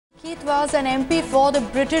Keith was an MP for the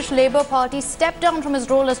British Labour Party, stepped down from his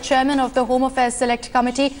role as chairman of the Home Affairs Select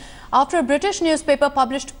Committee after a British newspaper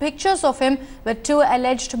published pictures of him with two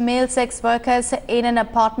alleged male sex workers in an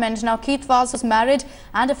apartment. Now, Keith was married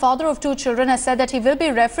and a father of two children, has said that he will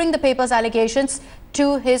be referring the paper's allegations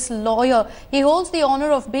to his lawyer. He holds the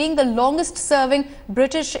honour of being the longest serving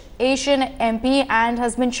British Asian MP and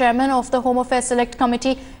has been chairman of the Home Affairs Select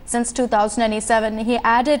Committee since 2007. He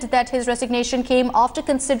added that his resignation came after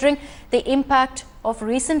considering the impact of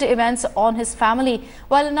recent events on his family.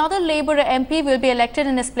 While another Labour MP will be elected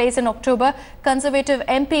in his place in October, Conservative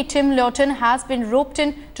MP Tim Lawton has been roped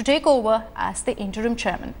in to take over as the interim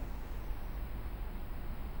chairman.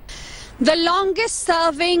 The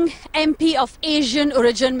longest-serving MP of Asian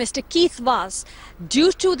origin, Mr. Keith Vaz,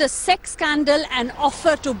 due to the sex scandal and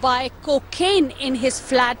offer to buy cocaine in his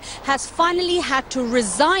flat, has finally had to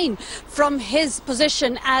resign from his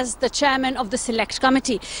position as the chairman of the Select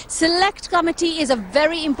Committee. Select Committee is a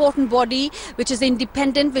very important body which is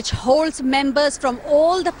independent, which holds members from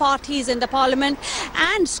all the parties in the parliament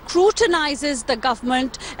and scrutinizes the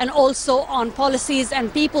government and also on policies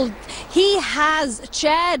and people. He has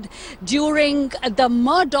chaired during the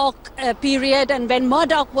Murdoch period and when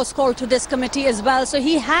Murdoch was called to this committee as well. So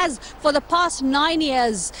he has for the past 9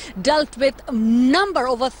 years dealt with a number,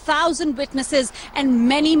 over 1,000 witnesses and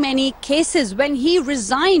many cases. When he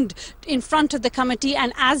resigned in front of the committee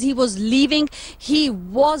and as he was leaving, he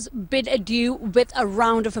was bid adieu with a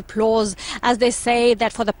round of applause, as they say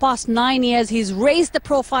that for the past 9 years he's raised the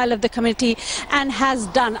profile of the committee and has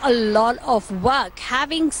done a lot of work.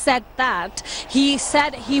 Having said that, he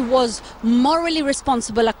said he was morally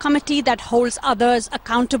responsible. A committee that holds others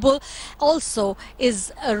accountable also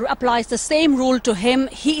applies the same rule to him.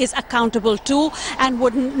 He is accountable too and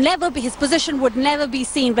would never be, his position would never be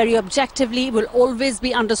seen very objectively, will always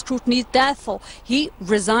be under scrutiny. Therefore, he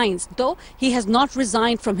resigns, though he has not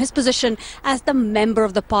resigned from his position as the member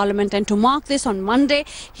of the parliament. And to mark this, on Monday,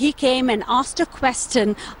 he came and asked a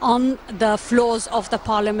question on the floors of the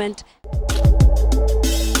parliament.